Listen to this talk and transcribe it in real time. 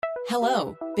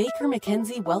Hello, Baker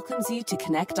McKenzie welcomes you to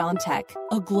Connect on Tech,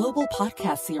 a global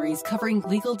podcast series covering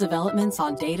legal developments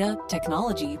on data,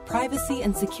 technology, privacy,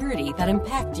 and security that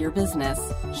impact your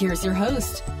business. Here's your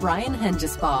host, Brian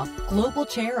Hengesbaugh, Global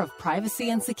Chair of Privacy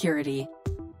and Security.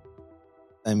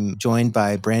 I'm joined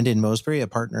by Brandon Moseberry, a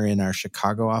partner in our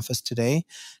Chicago office today,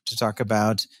 to talk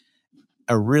about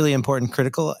a really important,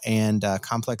 critical, and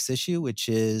complex issue, which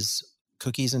is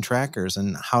cookies and trackers,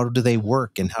 and how do they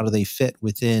work and how do they fit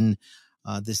within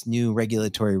this new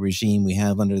regulatory regime we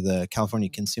have under the California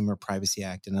Consumer Privacy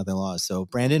Act and other laws. So,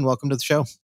 Brandon, welcome to the show.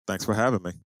 Thanks for having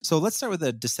me. So let's start with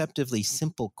a deceptively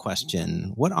simple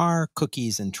question. What are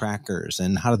cookies and trackers,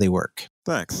 and how do they work?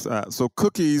 Thanks. So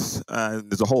cookies,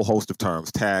 there's a whole host of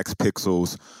terms, tags,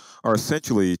 pixels, are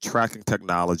essentially tracking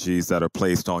technologies that are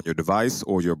placed on your device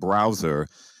or your browser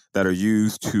that are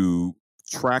used to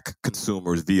track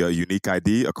consumers via a unique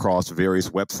ID across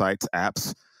various websites,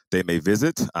 apps they may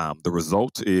visit. The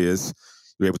result is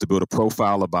you're able to build a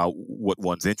profile about what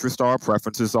one's interests are,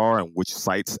 preferences are, and which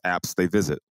sites, apps they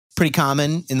visit. Pretty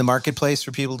common in the marketplace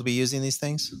for people to be using these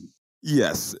things?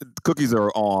 Yes. Cookies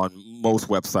are on most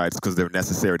websites because they're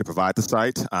necessary to provide the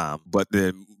site. But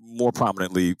then more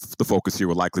prominently, the focus here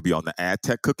would likely be on the ad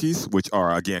tech cookies, which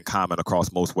are, again, common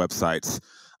across most websites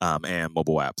and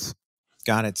mobile apps.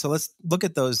 Got it. So let's look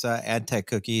at those ad tech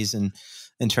cookies and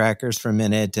trackers for a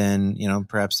minute, and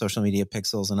perhaps social media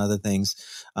pixels and other things.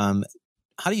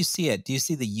 How do you see it? Do you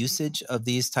see the usage of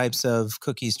these types of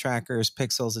cookies, trackers,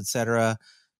 pixels, et cetera,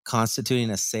 constituting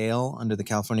a sale under the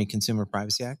California Consumer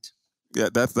Privacy Act? Yeah,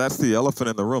 that's the elephant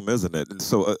in the room, isn't it? And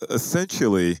so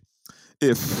essentially,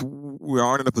 if we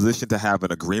aren't in a position to have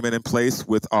an agreement in place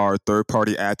with our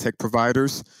third-party ad tech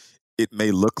providers, it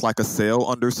may look like a sale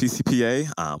under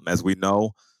CCPA. As we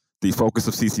know, the focus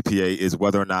of CCPA is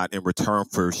whether or not in return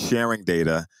for sharing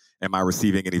data, am I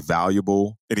receiving any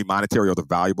monetary or other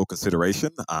valuable consideration?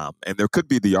 And there could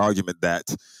be the argument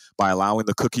that by allowing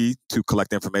the cookie to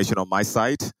collect information on my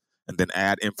site and then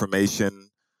add information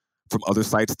from other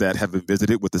sites that have been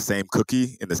visited with the same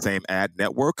cookie in the same ad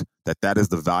network, that is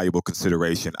the valuable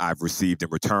consideration I've received in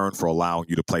return for allowing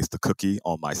you to place the cookie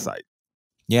on my site.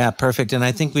 Yeah, perfect. And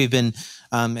I think we've been,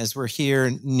 as we're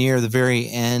here near the very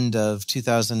end of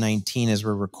 2019, as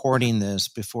we're recording this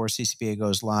before CCPA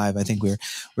goes live, I think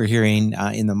we're hearing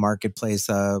in the marketplace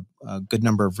a good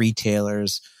number of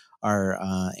retailers are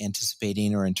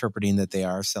anticipating or interpreting that they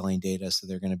are selling data. So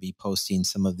they're going to be posting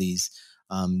some of these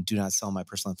do not sell my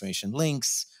personal information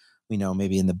links. We know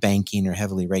maybe in the banking or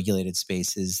heavily regulated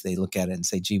spaces, they look at it and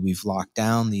say, gee, we've locked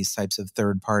down these types of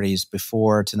third parties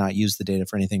before to not use the data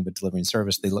for anything but delivering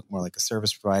service. They look more like a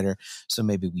service provider. So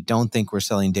maybe we don't think we're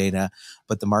selling data,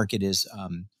 but the market is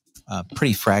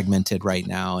pretty fragmented right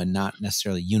now and not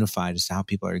necessarily unified as to how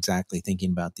people are exactly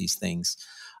thinking about these things.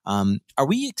 Are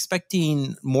we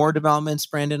expecting more developments,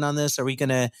 Brandon, on this? Are we going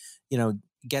to,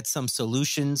 get some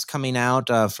solutions coming out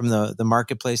from the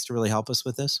marketplace to really help us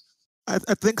with this? I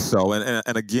think so.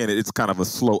 And again, it's kind of a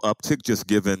slow uptick just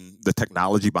given the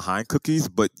technology behind cookies.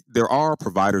 But there are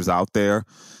providers out there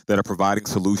that are providing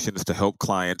solutions to help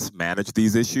clients manage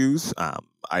these issues,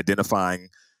 identifying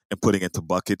and putting into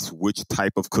buckets which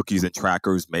type of cookies and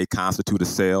trackers may constitute a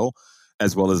sale,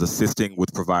 as well as assisting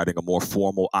with providing a more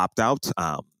formal opt-out.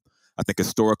 I think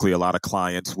historically, a lot of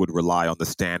clients would rely on the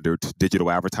standard Digital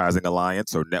Advertising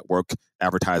Alliance or Network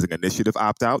Advertising Initiative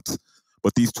opt-outs.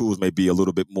 But these tools may be a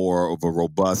little bit more of a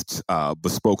robust,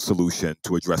 bespoke solution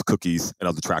to address cookies and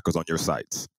other trackers on your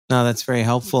sites. No, that's very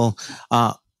helpful.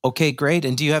 Okay, great.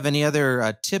 And do you have any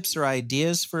other tips or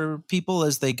ideas for people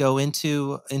as they go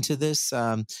into this?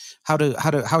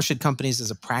 How should companies, as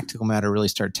a practical matter, really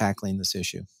start tackling this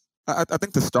issue? I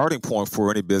think the starting point for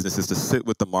any business is to sit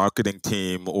with the marketing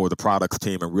team or the products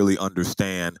team and really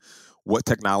understand what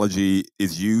technology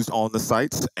is used on the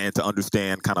sites and to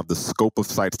understand kind of the scope of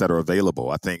sites that are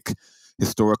available. I think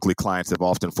historically clients have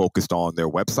often focused on their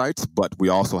websites, but we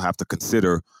also have to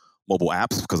consider mobile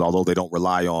apps because although they don't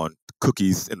rely on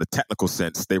cookies in the technical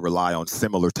sense, they rely on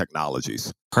similar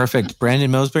technologies. Perfect.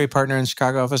 Brandon Moseberry, partner in the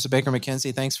Chicago office of Baker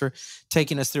McKenzie. Thanks for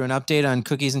taking us through an update on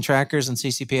cookies and trackers and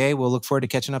CCPA. We'll look forward to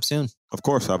catching up soon. Of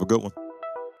course. Have a good one.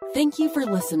 Thank you for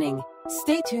listening.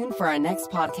 Stay tuned for our next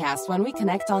podcast when we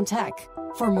connect on tech.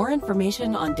 For more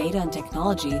information on data and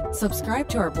technology, subscribe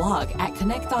to our blog at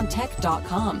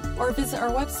connectontech.com or visit our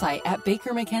website at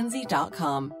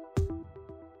bakermckenzie.com.